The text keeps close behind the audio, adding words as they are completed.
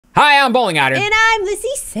Hi, I'm Bowling Otter. And I'm Lizzie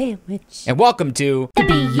Sandwich. And welcome to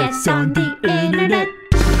BS on the Internet.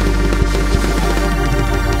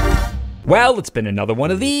 Well, it's been another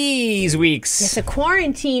one of these weeks. It's a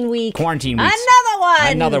quarantine week. Quarantine weeks. Another one.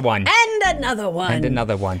 Another one. And another one. And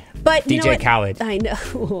another one. But you know DJ what? Khaled. I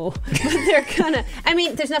know. But they're gonna, I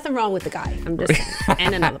mean, there's nothing wrong with the guy. I'm just saying.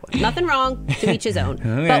 And another one. Nothing wrong, to each his own.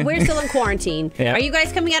 Okay. But we're still in quarantine. Yeah. Are you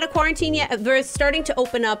guys coming out of quarantine yet? We're starting to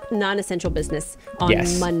open up non-essential business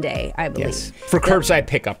on Monday, I believe. Yes. For curbside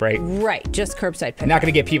pickup, right? Right, just curbside pickup. Not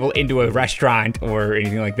going to get people into a restaurant or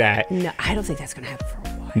anything like that. No, I don't think that's going to happen for a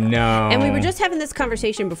while. No. And we were just having this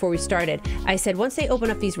conversation before we started. I said, once they open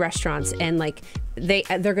up these restaurants and like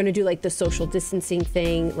they're going to do like the social distancing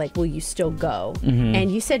thing, like, will you still go? And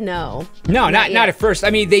you said no. No, not at first.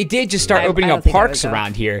 I mean, they did just start opening up parks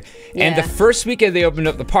around here. Yeah. And the first weekend they opened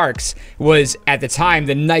up the parks was, at the time,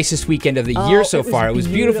 the nicest weekend of the year so far. It was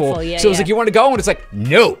beautiful. Yeah, so it was like, you want to go? And it's like,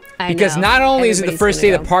 no. Because know. not only is it the Everybody's first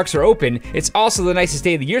day gonna the parks are open, it's also the nicest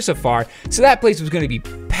day of the year so far. So that place was going to be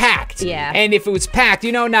packed. Yeah. And if it was packed,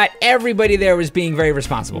 you know, not everybody there was being very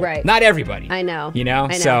responsible. Right. Not everybody. I know. You know? I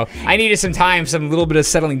know. So I needed some time, some little bit of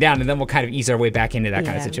settling down, and then we'll kind of ease our way back into that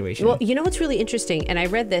kind of situation. Well, you know what's really interesting? And I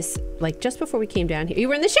read this like just before we came down here. You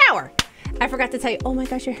were in the shower. I forgot to tell you. Oh my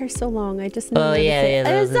gosh, your hair's so long. I just know. Oh yeah,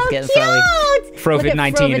 that is so getting cute.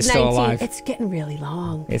 COVID-19 is still alive. It's getting really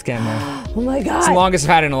long. It's getting there. Oh my god. It's the longest I've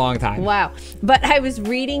had in a long time. Wow. But I was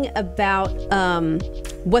reading about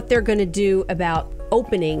what they're going to do about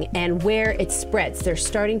opening and where it spreads. They're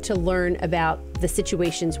starting to learn about the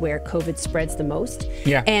situations where COVID spreads the most.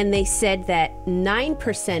 Yeah. And they said that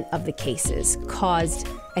 9% of the cases caused,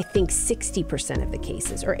 I think, 60% of the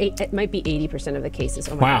cases, or it might be 80% of the cases.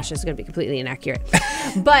 Oh my gosh, this is going to be completely inaccurate.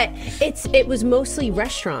 But it was mostly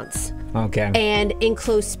restaurants. Okay. And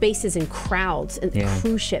enclosed spaces and crowds and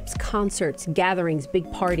cruise ships, concerts, gatherings,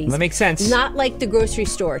 big parties. That makes sense. Not like the grocery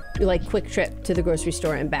store, like quick trip to the grocery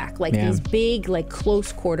store and back. Like these big, like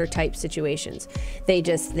close quarter type situations. They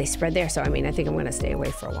spread there. So I mean, I think I'm gonna stay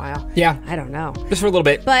away for a while. Yeah. I don't know. Just for a little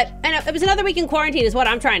bit. But I know it was another week in quarantine is what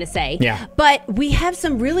I'm trying to say. Yeah. But we have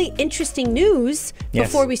some really interesting news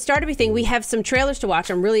before we start everything. We have some trailers to watch.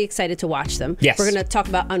 I'm really excited to watch them. Yes. We're gonna talk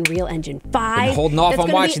about Unreal Engine 5. Been holding off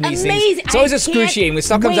on watching these things. It's always excruciating when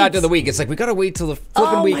stuff comes out to the week. It's like, we gotta wait till the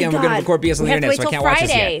flipping weekend. We're gonna record BS on the internet, so I can't watch this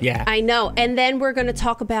yet. Yeah. I know. And then we're gonna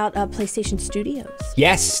talk about PlayStation Studios.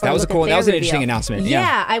 Yes, that was an interesting announcement.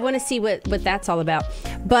 Yeah, I want to see what that's all about.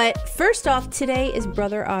 But first off, today is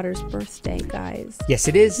Brother Otter's birthday, guys. Yes,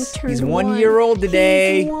 it is. He's 1 year old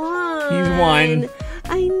today. He's one.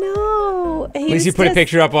 I know. At least you put a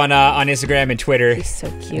picture up on Instagram and Twitter. He's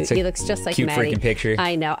so cute. He looks just like cute Maddie. Freaking picture.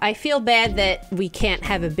 I know. I feel bad that we can't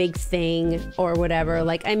have a big thing or whatever.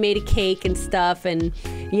 Like, I made a cake and stuff, and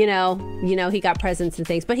you know, he got presents and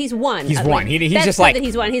things. But he's one. He's one. He's that's just good like that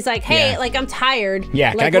he's one. He's like, hey, like, I'm tired. Yeah.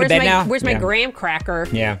 Like, Can I go to bed now? Where's my graham cracker?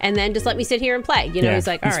 Yeah. And then just let me sit here and play. You know, he's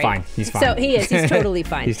like, all right. He's fine. So he is. He's totally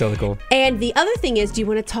fine. He's totally cool. And the other thing is, do you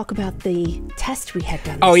want to talk about the test we had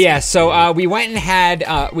done? Oh yeah. So we went and had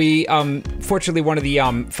fortunately one of the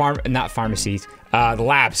the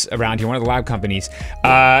labs around here, one of the lab companies,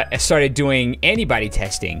 started doing antibody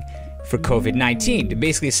testing for COVID-19 to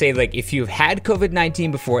basically say, like, if you've had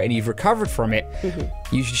COVID-19 before and you've recovered from it,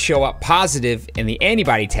 you should show up positive in the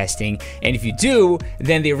antibody testing. And if you do,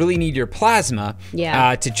 then they really need your plasma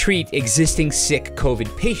to treat existing sick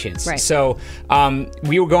COVID patients. Right. So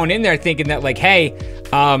we were going in there thinking that, like, hey,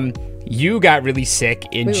 you got really sick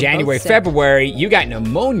in January, February. You got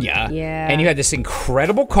pneumonia. Yeah. And you had this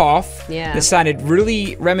incredible cough. Yeah. That sounded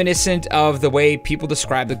really reminiscent of the way people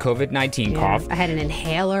describe the COVID-19 cough. I had an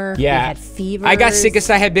inhaler. Yeah. I had fever. I got sickest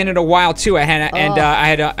I had been in a while too. I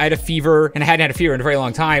had a fever, and I hadn't had a fever in a very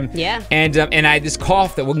long time. Yeah. And I had this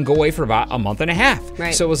cough that wouldn't go away for about a month and a half.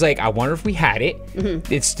 Right. So it was like, I wonder if we had it.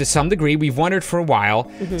 It's to some degree. We've wondered for a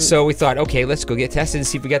while. So we thought, okay, let's go get tested and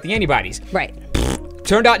see if we got the antibodies. Right.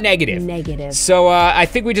 Turned out negative. Negative. So I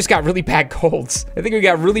think we just got really bad colds.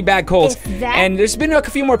 And there's been a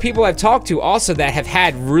few more people I've talked to also that have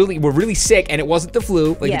had were really sick, and it wasn't the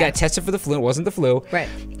flu. Like, they got tested for the flu, it wasn't the flu. Right.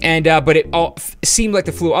 And but it all seemed like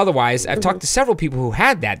the flu otherwise. I've talked to several people who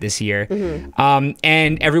had that this year,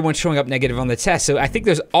 and everyone's showing up negative on the test. So I think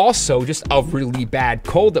there's also just a really bad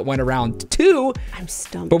cold that went around too. I'm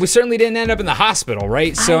stumped. But we certainly didn't end up in the hospital,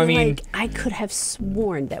 right? So I mean, I could have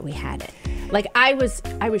sworn that we had it. Like, I was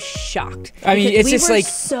shocked. I mean, it's just like,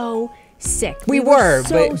 so sick. We were,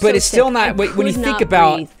 but it's still not. When you think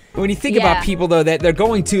about people though, that they're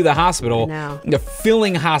going to the hospital, they're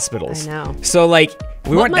filling hospitals. I know. So like,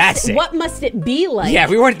 We weren't that sick. What must it be like? Yeah,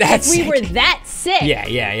 we weren't that sick. We were that sick.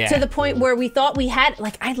 Yeah. To the point where we thought we had,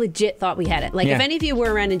 like, I legit thought we had it. Like, if any of you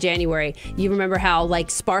were around in January, you remember how, like,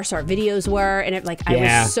 sparse our videos were, and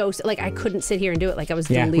I was so, like, I couldn't sit here and do it. Like, I was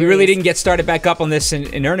delirious. We really didn't get started back up on this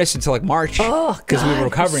in earnest until, like, March. Oh, God. Because we were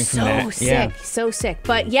recovering from that. So sick.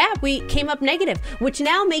 But, yeah, we came up negative, which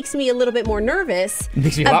now makes me a little bit more nervous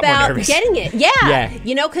about getting it. Yeah.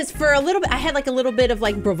 You know, because for a little bit, I had, like, a little bit of,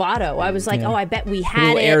 like, bravado. I was like, oh, I bet we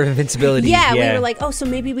had it. Air of invincibility. Yeah, we were like, oh, so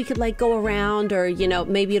maybe we could, like, go around, or, you know,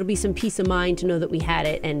 maybe it'll be some peace of mind to know that we had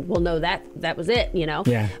it, and we'll know that was it, you know?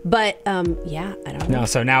 Yeah. But, I don't know. No,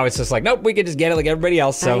 so now it's just like, nope, we could just get it like everybody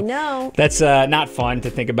else. So I know. That's not fun to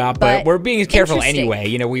think about, but we're being careful anyway.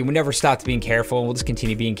 You know, we never stopped being careful, and we'll just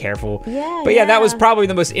continue being careful. Yeah. But yeah, that was probably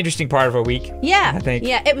the most interesting part of our week. Yeah. I think.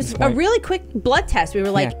 Yeah, it was a really quick blood test. We were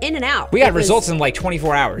like in and out. We got results in like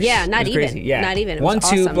 24 hours. Yeah, not even. Crazy. Yeah. Not even. It one was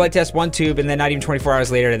tube, awesome. blood test, one tube, and then not even 24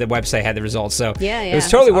 hours later, the website had the results. So it was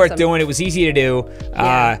totally worth awesome. doing. It was easy to do.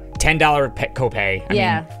 $10 copay. I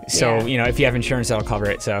mean, so you know, if you have insurance, that'll cover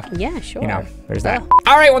it. So yeah, sure. You know, there's that.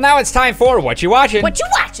 All right, well now it's time for What You Watching. What You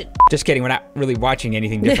Watching? Just kidding. We're not really watching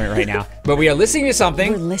anything different right now, but we are listening to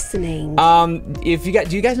something. We're listening.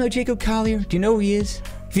 Do you guys know Jacob Collier? Do you know who he is?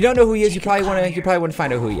 If you don't know who he is, you probably want to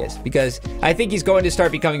find out who he is, because I think he's going to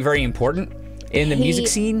start becoming very important in the music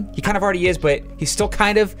scene. He kind of already is, but he's still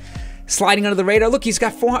kind of sliding under the radar. Look, he's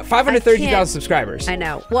got 530,000 subscribers. I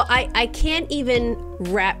know. Well, I can't even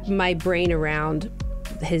wrap my brain around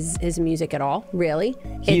his music at all, really.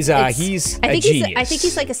 He's a genius. I think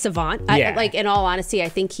he's like a savant. Yeah. Like, in all honesty, I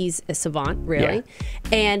think he's a savant, really.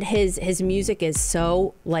 Yeah. And his music is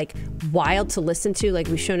so, like, wild to listen to. Like,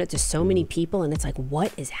 we've shown it to so many people, and it's like,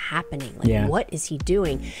 what is happening? Like, what is he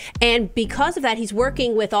doing? And because of that, he's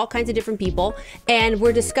working with all kinds of different people, and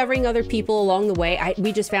we're discovering other people along the way.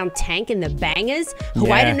 We just found Tank and the Bangers,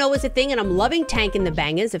 who I didn't know was a thing, and I'm loving Tank and the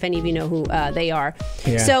Bangers, if any of you know who they are.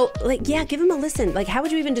 Yeah. So, like, give him a listen. Like, how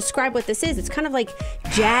would you even describe what this is? It's kind of like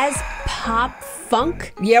jazz, pop,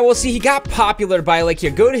 funk. Yeah, well, see, he got popular by, like,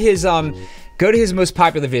 go to his most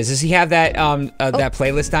popular vids. Does he have that that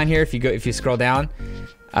playlist on here? If you scroll down,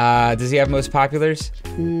 does he have most populars?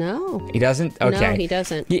 No, he doesn't. Okay, no, he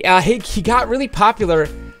doesn't. He got really popular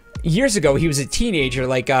years ago. He was a teenager,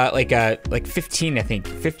 like 15, I think,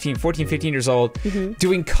 14, 15 years old,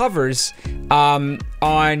 doing covers on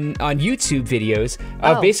YouTube videos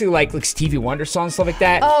of basically like Stevie Wonder songs, stuff like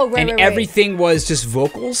that. Oh, right, and everything was just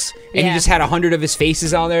vocals, and he just had 100 of his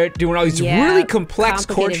faces on there doing all these really complex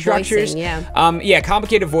chord structures. Voicing,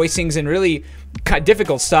 complicated voicings and really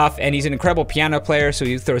difficult stuff. And he's an incredible piano player, so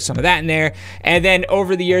he throws some of that in there. And then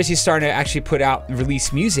over the years, he's starting to actually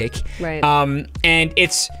release music. Right. And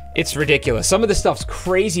it's ridiculous. Some of the stuff's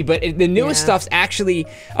crazy, but the newest stuff's actually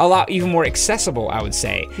a lot even more accessible, I would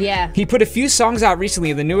say. Yeah. He put a few songs out recently.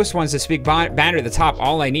 The newest one's this big banner at the top,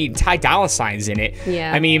 All I Need. Ty Dolla $ign's in it.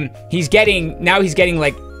 Yeah. I mean, he's getting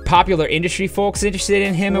like popular industry folks interested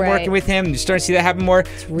in him and working with him. You're starting to see that happen more.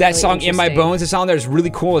 Really that song In My Bones, the song there is really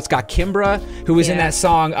cool. It's got Kimbra, who was in that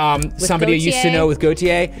song, Somebody I Used to Know with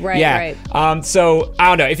Gautier. Right. So I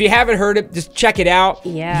don't know. If you haven't heard it, just check it out.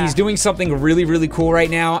 Yeah. He's doing something really, really cool right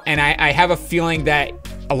now, and I have a feeling that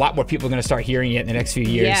a lot more people are going to start hearing it in the next few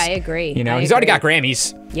years. Yeah, I agree. You know, he's already got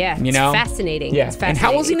Grammys. Yeah, you know, it's fascinating. Yeah, it's fascinating. And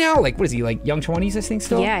how old is he now? Like, what is he, like young 20s? I think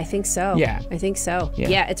still. Yeah, I think so. Yeah, I think so.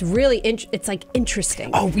 Yeah, it's really it's like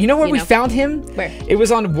interesting. Oh, you know where we found him? Where? It was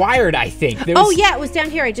on Wired, I think. Yeah, it was down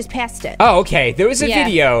here. I just passed it. Oh, okay. There was a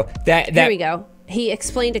video that. Here we go. He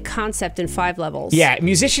explained a concept in 5 levels. Yeah,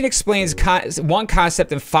 musician explains one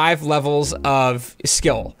concept in 5 levels of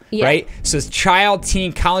skill, right? So it's child,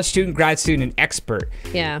 teen, college student, grad student, and expert.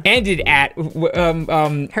 Yeah. Ended at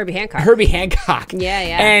Herbie Hancock. Herbie Hancock.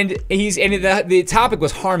 Yeah. And the topic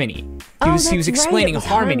was harmony. He was explaining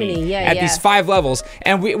harmony at these 5 levels,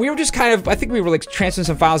 and we were just kind of, I think we were like transferring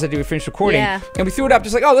some files after we finished recording, and we threw it up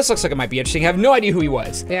just like, oh, this looks like it might be interesting. I have no idea who he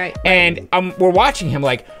was. Right. And we're watching him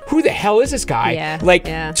like, who the hell is this guy?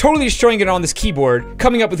 Totally destroying it on this keyboard,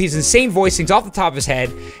 coming up with these insane voicings off the top of his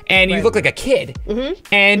head, and he looked like a kid.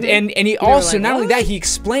 And he also, not only that, he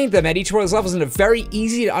explained them at each one of those levels in a very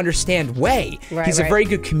easy to understand way. He's a very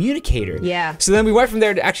good communicator. Yeah. So then we went from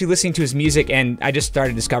there to actually listening to his music, and I just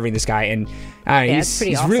started discovering this guy, and he's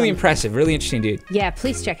awesome. Really impressive, really interesting dude. Yeah,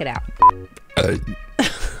 please check it out.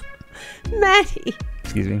 Maddie.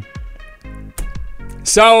 Excuse me.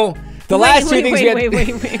 So the last two things we had.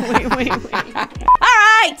 Wait. All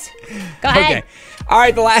right. Go ahead. Okay. All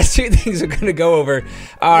right, the last two things we're going to go over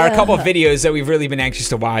are a couple of videos that we've really been anxious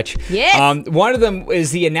to watch. Yes. One of them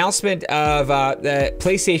is the announcement of the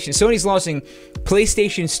PlayStation. Sony's launching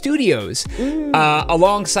PlayStation Studios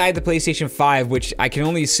alongside the PlayStation 5, which I can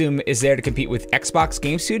only assume is there to compete with Xbox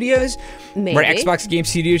Game Studios. Maybe. Where Xbox Game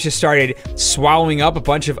Studios just started swallowing up a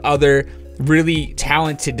bunch of other really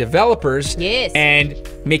talented developers and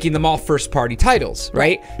making them all first-party titles,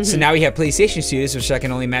 right? So now we have PlayStation Studios, which I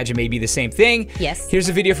can only imagine may be the same thing. Yes. Here's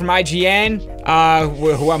a video from IGN,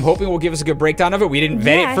 who I'm hoping will give us a good breakdown of it. We didn't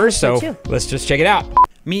vet it first, so let's just check it out.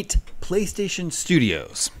 Meet PlayStation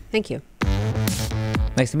Studios. Thank you.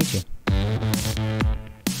 Nice to meet you.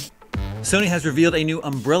 Sony has revealed a new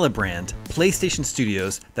umbrella brand, PlayStation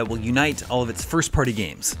Studios, that will unite all of its first-party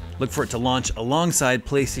games. Look for it to launch alongside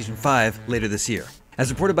PlayStation 5 later this year.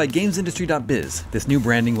 As reported by GamesIndustry.biz, this new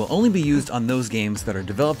branding will only be used on those games that are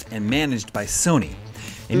developed and managed by Sony.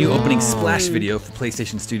 A new opening splash video for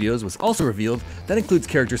PlayStation Studios was also revealed that includes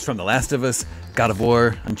characters from The Last of Us, God of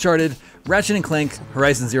War, Uncharted, Ratchet & Clank,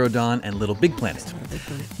 Horizon Zero Dawn, and Little Big Planet.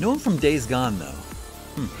 No one from Days Gone, though.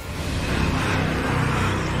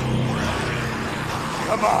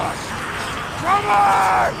 Come on! Come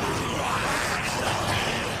on!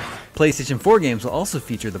 PlayStation 4 games will also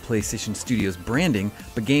feature the PlayStation Studios branding,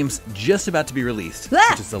 but games just about to be released,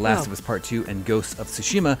 such as The Last of Us Part 2 and Ghosts of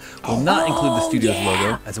Tsushima, will not include the Studios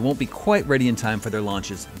logo, as it won't be quite ready in time for their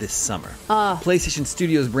launches this summer. PlayStation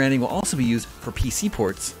Studios branding will also be used for PC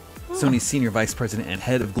ports. Sony's Senior Vice President and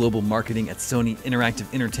Head of Global Marketing at Sony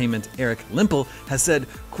Interactive Entertainment, Eric Limpel, has said,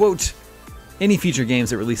 quote, any future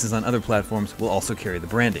games it releases on other platforms will also carry the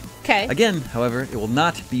branding. Okay. Again, however, it will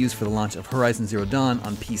not be used for the launch of Horizon Zero Dawn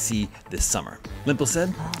on PC this summer. Limpel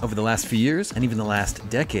said, over the last few years, and even the last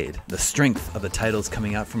decade, the strength of the titles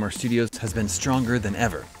coming out from our studios has been stronger than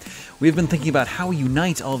ever. We have been thinking about how we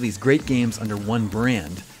unite all of these great games under one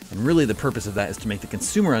brand, and really the purpose of that is to make the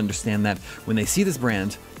consumer understand that when they see this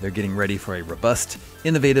brand, they're getting ready for a robust,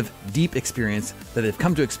 innovative, deep experience that they've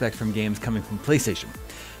come to expect from games coming from PlayStation.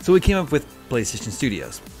 So we came up with PlayStation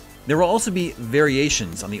Studios. There will also be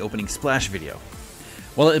variations on the opening splash video.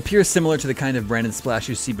 While it appears similar to the kind of branded splash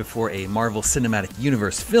you see before a Marvel Cinematic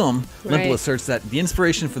Universe film, Limpel asserts that the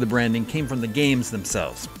inspiration for the branding came from the games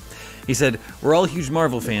themselves. He said, we're all huge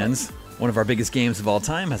Marvel fans. One of our biggest games of all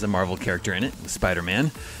time has a Marvel character in it, Spider-Man.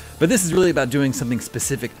 But this is really about doing something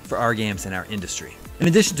specific for our games and our industry. In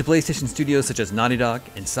addition to PlayStation studios such as Naughty Dog,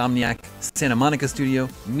 Insomniac, Santa Monica Studio,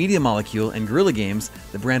 Media Molecule, and Guerrilla Games,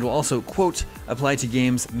 the brand will also, quote, apply to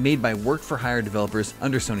games made by work-for-hire developers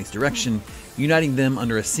under Sony's direction, uniting them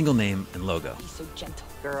under a single name and logo. So gentle.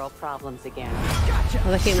 Girl problems again. Oh,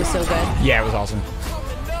 that game was so good. Yeah, it was awesome.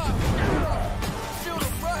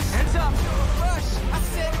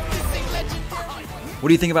 What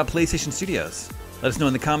do you think about PlayStation Studios? Let us know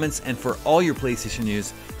in the comments, and for all your PlayStation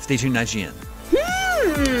news, stay tuned to IGN.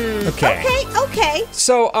 Okay.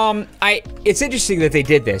 So, it's interesting that they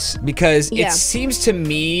did this because it seems to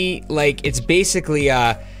me like it's basically,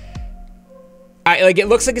 it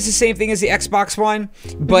looks like it's the same thing as the Xbox One,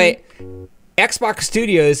 but Xbox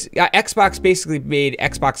Studios, Xbox basically made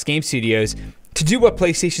Xbox Game Studios to do what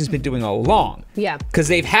PlayStation's been doing all along. Yeah. Because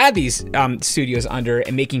they've had these studios under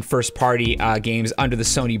and making first-party games under the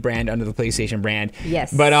Sony brand, under the PlayStation brand.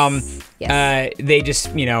 Yes. But they just,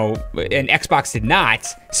 and Xbox did not.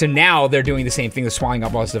 So now they're doing the same thing, they're swallowing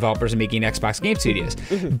up all those developers and making Xbox Game Studios.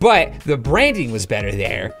 But the branding was better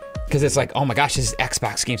there. Because it's like, oh my gosh, this is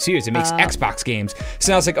Xbox Game Studios. It makes Xbox games.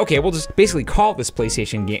 So now it's like, okay, we'll just basically call this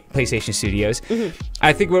PlayStation Studios.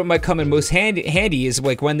 I think what might come in most handy is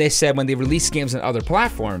like when they said when they release games on other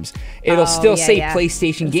platforms, it'll still say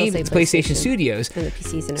PlayStation Games, it's PlayStation Studios. And the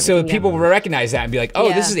PCs and so people will recognize that and be like,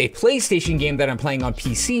 oh, this is a PlayStation game that I'm playing on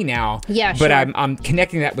PC now. Yeah, but I'm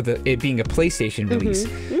connecting that with it being a PlayStation release.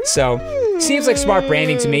 So seems like smart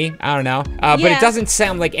branding to me. I don't know. But it doesn't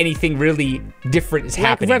sound like anything really different is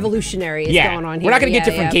happening. Revolutionary is going on here. We're not going to get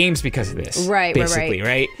different games because of this. Right, basically,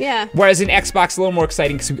 right? Yeah. Whereas in Xbox, a little more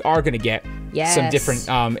exciting because we are going to get some different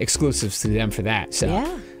exclusives to them for that. So,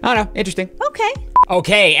 I don't know. Interesting.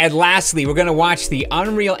 Okay, and lastly, we're going to watch the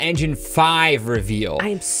Unreal Engine 5 reveal. I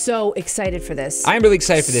am so excited for this. I'm really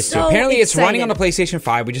excited for this too. Apparently, it's running on the PlayStation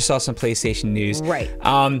 5. We just saw some PlayStation news. Right.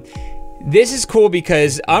 This is cool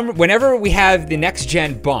because whenever we have the next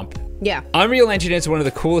gen bump, Unreal Engine is one of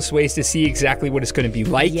the coolest ways to see exactly what it's going to be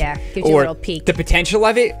like. Yeah, gives you a little peek. The potential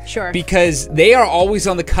of it. Sure. Because they are always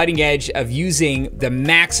on the cutting edge of using the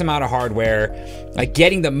max amount of hardware, like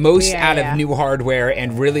getting the most out of new hardware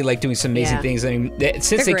and really like doing some amazing things. I mean,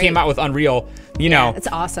 since they came out with Unreal, you know, it's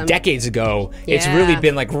awesome. decades ago. It's Yeah. really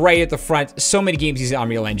been like right at the front. So many games use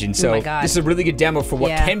Unreal Engine. So my God. this is a really good demo for what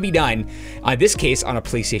Yeah. can be done. In this case, on a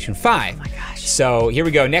PlayStation 5. Oh my gosh. So here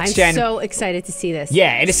we go. Next gen. I'm so excited to see this.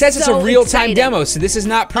 Yeah, and it says it's So a real-time excited. demo, so this is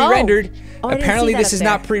not pre-rendered. Oh, I didn't Apparently, see that this up is there.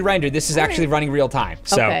 not pre-rendered. This is actually running real-time.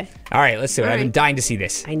 So, Okay. all right, let's do it. All I've been right. dying to see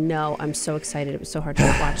this. I know. I'm so excited. It was so hard to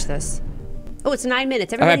watch this. Oh, it's 9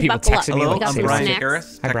 minutes. had Everybody people buckle up. texting me Hello, like We got I'm some Brian snacks.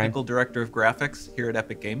 Harris, Hi, Brian. Technical Director of Graphics here at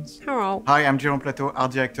Epic Games. Hello. Hi, I'm Jérôme Plateau,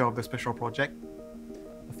 Art Director of the Special Project.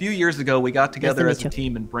 A few years ago, we got together meet as a you.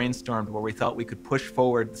 team and brainstormed where we thought we could push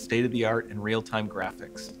forward the state-of-the-art in real-time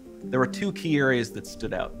graphics. There were two key areas that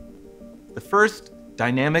stood out. The first,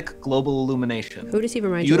 dynamic global illumination. Who does he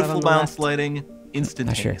remind you of Beautiful on the bounce left? lighting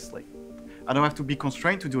instantaneously. I don't have to be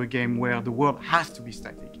constrained to do a game where the world has to be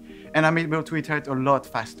static, and I'm able to iterate a lot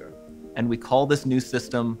faster. And we call this new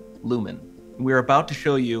system Lumen. We're about to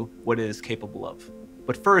show you what it is capable of.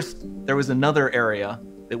 But first, there was another area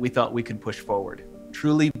that we thought we could push forward.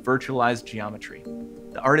 Truly virtualized geometry.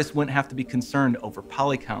 The artist wouldn't have to be concerned over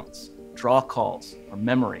poly counts, draw calls, or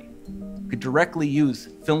memory. We could directly use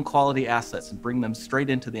film quality assets and bring them straight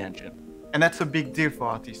into the engine. And that's a big deal for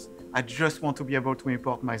artists. I just want to be able to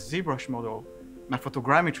import my ZBrush model, my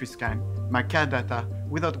photogrammetry scan, my CAD data,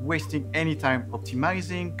 without wasting any time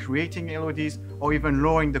optimizing, creating LODs, or even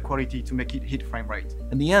lowering the quality to make it hit frame rate.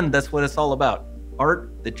 In the end, that's what it's all about.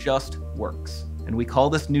 Art that just works. And we call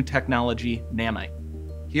this new technology Nanite.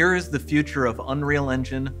 Here is the future of Unreal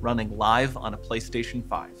Engine running live on a PlayStation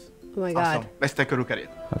 5. Oh my God. Awesome. Let's take a look at it.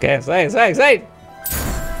 Okay, excited.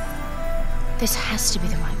 This has to be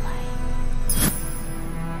the right way.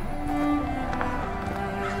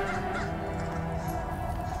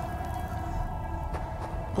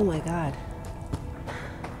 Oh my God.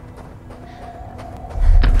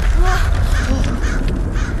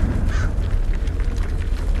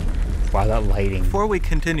 Wow, that lighting. Before we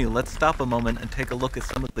continue, let's stop a moment and take a look at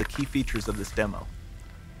some of the key features of this demo.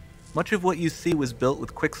 Much of what you see was built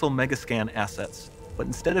with Quixel Megascan assets, but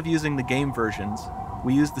instead of using the game versions,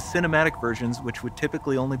 we used the cinematic versions, which would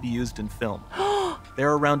typically only be used in film. There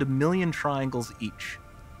are around 1 million triangles each,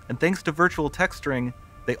 and thanks to virtual texturing,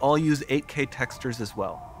 they all use 8K textures as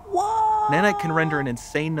well. Whoa! Nanite can render an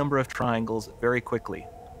insane number of triangles very quickly.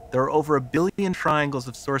 There are over 1 billion triangles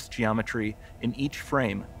of source geometry in each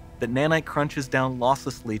frame that Nanite crunches down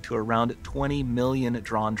losslessly to around 20 million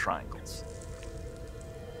drawn triangles.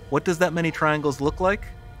 What does that many triangles look like?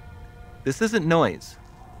 This isn't noise.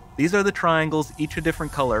 These are the triangles, each a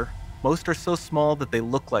different color. Most are so small that they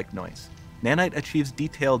look like noise. Nanite achieves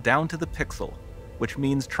detail down to the pixel, which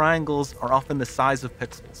means triangles are often the size of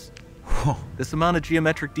pixels. This amount of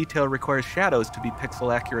geometric detail requires shadows to be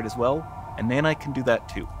pixel accurate as well, and Nanite can do that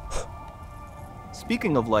too.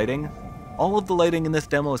 Speaking of lighting, all of the lighting in this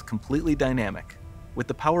demo is completely dynamic. With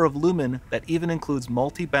the power of Lumen, that even includes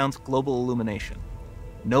multi-bounce global illumination.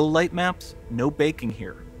 No light maps, no baking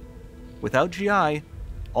here. Without GI,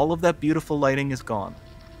 all of that beautiful lighting is gone.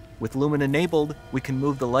 With Lumen enabled, we can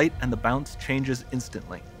move the light and the bounce changes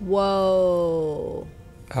instantly. Whoa. Oh,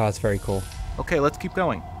 that's very cool. Okay, let's keep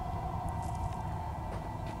going.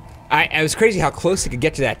 It was crazy how close it could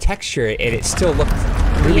get to that texture, and it still looked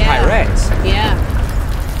really Yeah. high res. Yeah.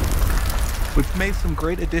 We've made some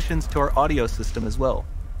great additions to our audio system as well.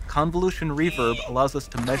 Convolution reverb allows us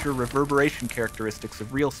to measure reverberation characteristics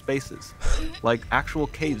of real spaces, like actual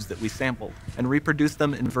caves that we sampled, and reproduce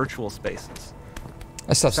them in virtual spaces.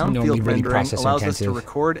 That stuff's Sound normally field really rendering process allows us to intensive.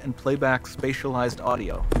 record and play back spatialized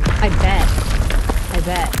audio. I bet.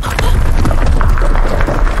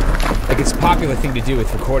 Like, it's a popular thing to do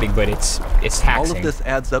with recording, but it's taxing. All of this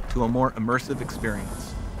adds up to a more immersive experience.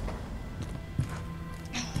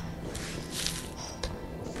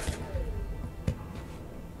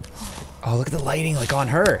 Oh, look at the lighting, like, on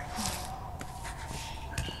her.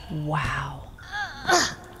 Wow.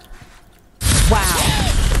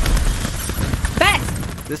 Wow.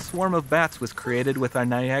 Bats! This swarm of bats was created with our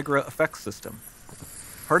Niagara effects system.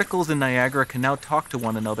 Particles in Niagara can now talk to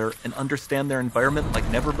one another and understand their environment like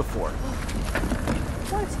never before.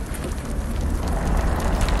 What?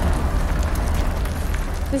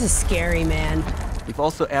 This is scary, man. We've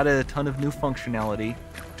also added a ton of new functionality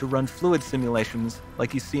to run fluid simulations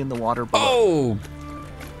like you see in the water below. Oh!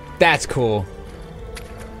 That's cool.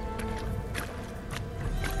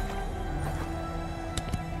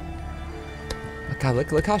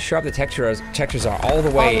 God, look how sharp the textures are all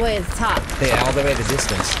the way. All the way to the top. Yeah, all the way to the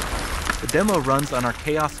distance. The demo runs on our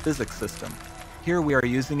chaos physics system. Here we are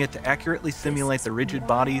using it to accurately simulate the rigid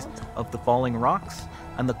bodies of the falling rocks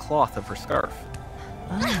and the cloth of her scarf.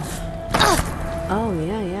 Oh,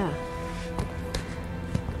 yeah.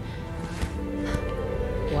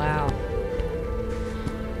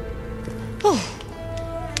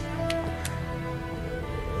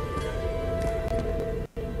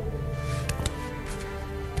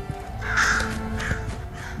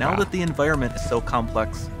 Now that the environment is so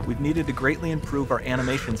complex, we've needed to greatly improve our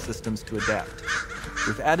animation systems to adapt.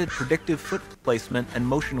 We've added predictive foot placement and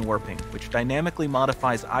motion warping, which dynamically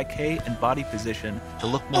modifies IK and body position to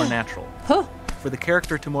look more natural. For the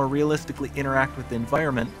character to more realistically interact with the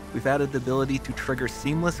environment, we've added the ability to trigger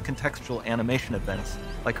seamless contextual animation events,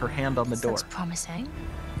 like her hand on the door. That's promising.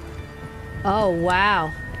 Oh,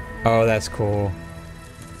 wow. Oh, that's cool.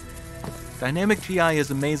 Dynamic GI is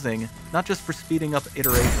amazing, not just for speeding up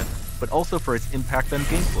iteration, but also for its impact on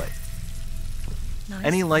gameplay. Nice.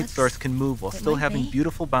 Any light source can move while still having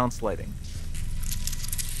beautiful bounce lighting.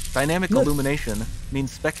 Dynamic illumination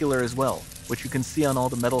means specular as well, which you can see on all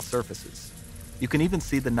the metal surfaces. You can even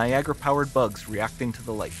see the Niagara-powered bugs reacting to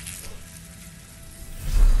the light.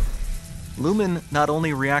 Lumen not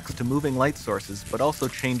only reacts to moving light sources, but also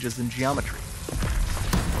changes in geometry.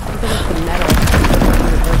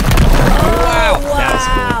 Wow! Wow. That was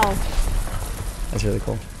cool. That's really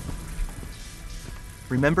cool.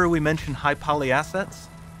 Remember we mentioned high poly assets?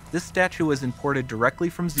 This statue was imported directly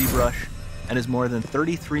from ZBrush and is more than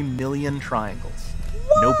 33 million triangles.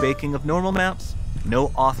 No baking of normal maps, no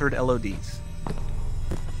authored LODs.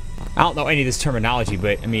 I don't know any of this terminology,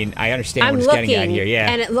 but I mean, I understand what it's getting at here, yeah.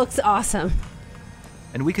 And it looks awesome.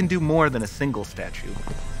 And we can do more than a single statue.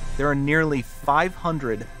 There are nearly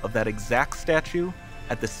 500 of that exact statue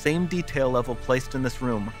at the same detail level placed in this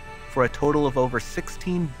room, for a total of over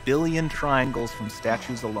 16 billion triangles from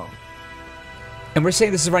statues alone. And we're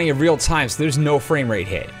saying this is running in real time, so there's no frame rate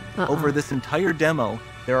hit. Over this entire demo,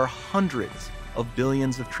 there are hundreds of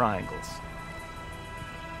billions of triangles.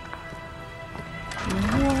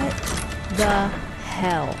 What the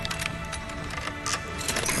hell?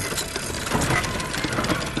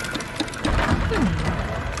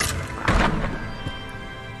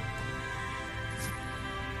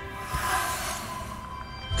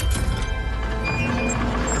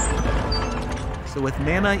 So with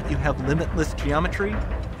Nanite, you have limitless geometry,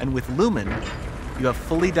 and with Lumen, you have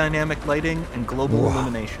fully dynamic lighting and global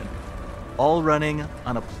illumination, all running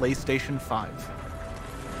on a PlayStation 5.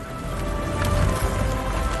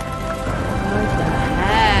 What the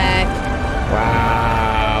heck?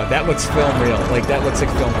 Wow, that looks film real. Like, that looks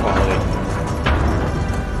like film quality.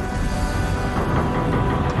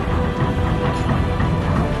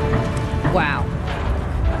 Wow.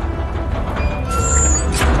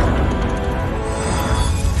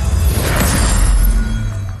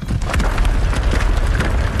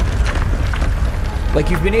 Like,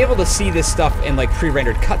 you've been able to see this stuff in, like,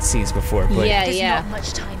 pre-rendered cutscenes before, but... There's not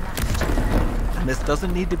much time left. And this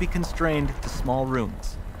doesn't need to be constrained to small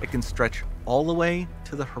rooms. It can stretch all the way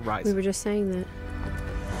to the horizon. We were just saying that.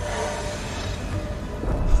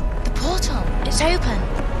 The portal, it's open.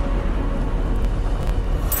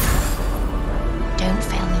 Don't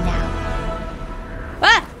fail me now.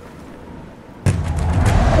 Ah!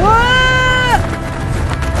 Whoa!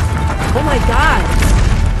 Oh my god.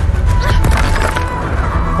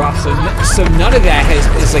 Wow, so none of that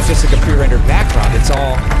is like just like a pre-rendered background. It's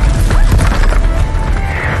all...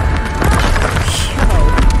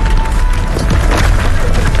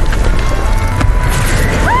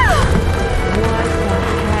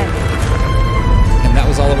 And that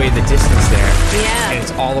was all the way in the distance there. Yeah. And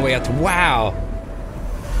it's all the way up to... Wow.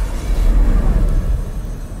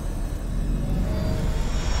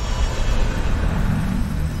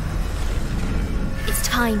 It's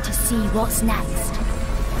time to see what's next.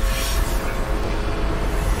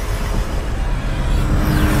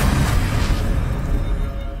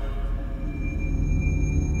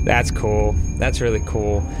 That's cool. That's really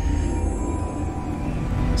cool.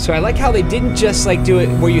 So I like how they didn't just like do it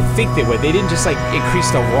where you think they would. They didn't just like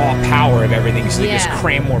increase the raw power of everything, so they just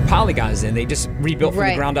cram more polygons in. They just rebuilt from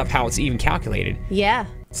the ground up how it's even calculated. Yeah.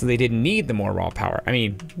 So they didn't need the more raw power. I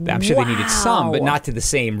mean, I'm sure they needed some, but not to the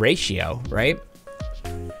same ratio, right?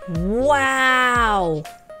 Wow.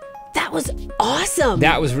 That was awesome.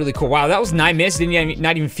 That was really cool. Wow, that was 9 minutes. Didn't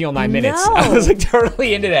not even feel 9 minutes. No. I was like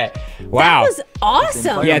totally into that. Wow. That was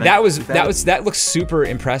awesome. Yeah, that looks super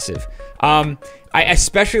impressive. I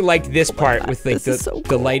especially liked this part with like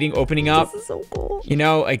the lighting opening up. This is so cool. You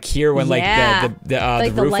know, like here when like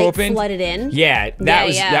the roof light opened. flooded in. Yeah,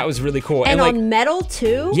 that was really cool. And like, on metal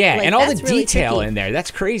too. Yeah, like, and all the that's really detail tricky. in there.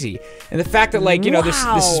 That's crazy. And the fact that like, you know, this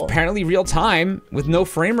is apparently real time with no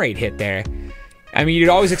frame rate hit there. I mean, you'd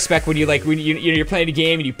always expect when you're playing a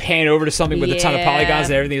game and you pan over to something with a ton of polygons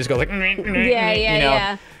and everything just goes like,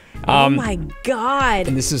 yeah. Oh my god.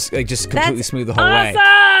 And this is like just completely smooth the whole way.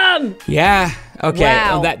 Awesome! Yeah. Okay.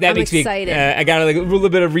 Wow, Well, that I'm makes excited. me. I got like a little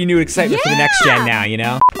bit of renewed excitement for the next gen now. You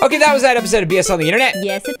know. Okay, that was that episode of BS on the Internet.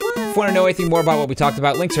 Yes, it was. If you want to know anything more about what we talked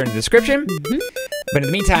about, links are in the description. But in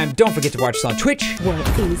the meantime, don't forget to watch us on Twitch. What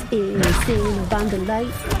is innocent on the light?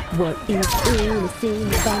 What is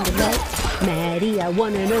innocent on the light? Maddie, I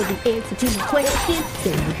wanna know the answer to the question.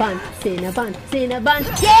 Cinnabon, Cinnabon,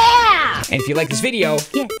 Cinnabon, yeah! And if you like this video,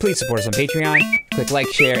 please support us on Patreon. Click like,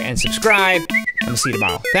 share, and subscribe. And we'll see you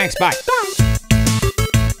tomorrow. Thanks, bye. Bye.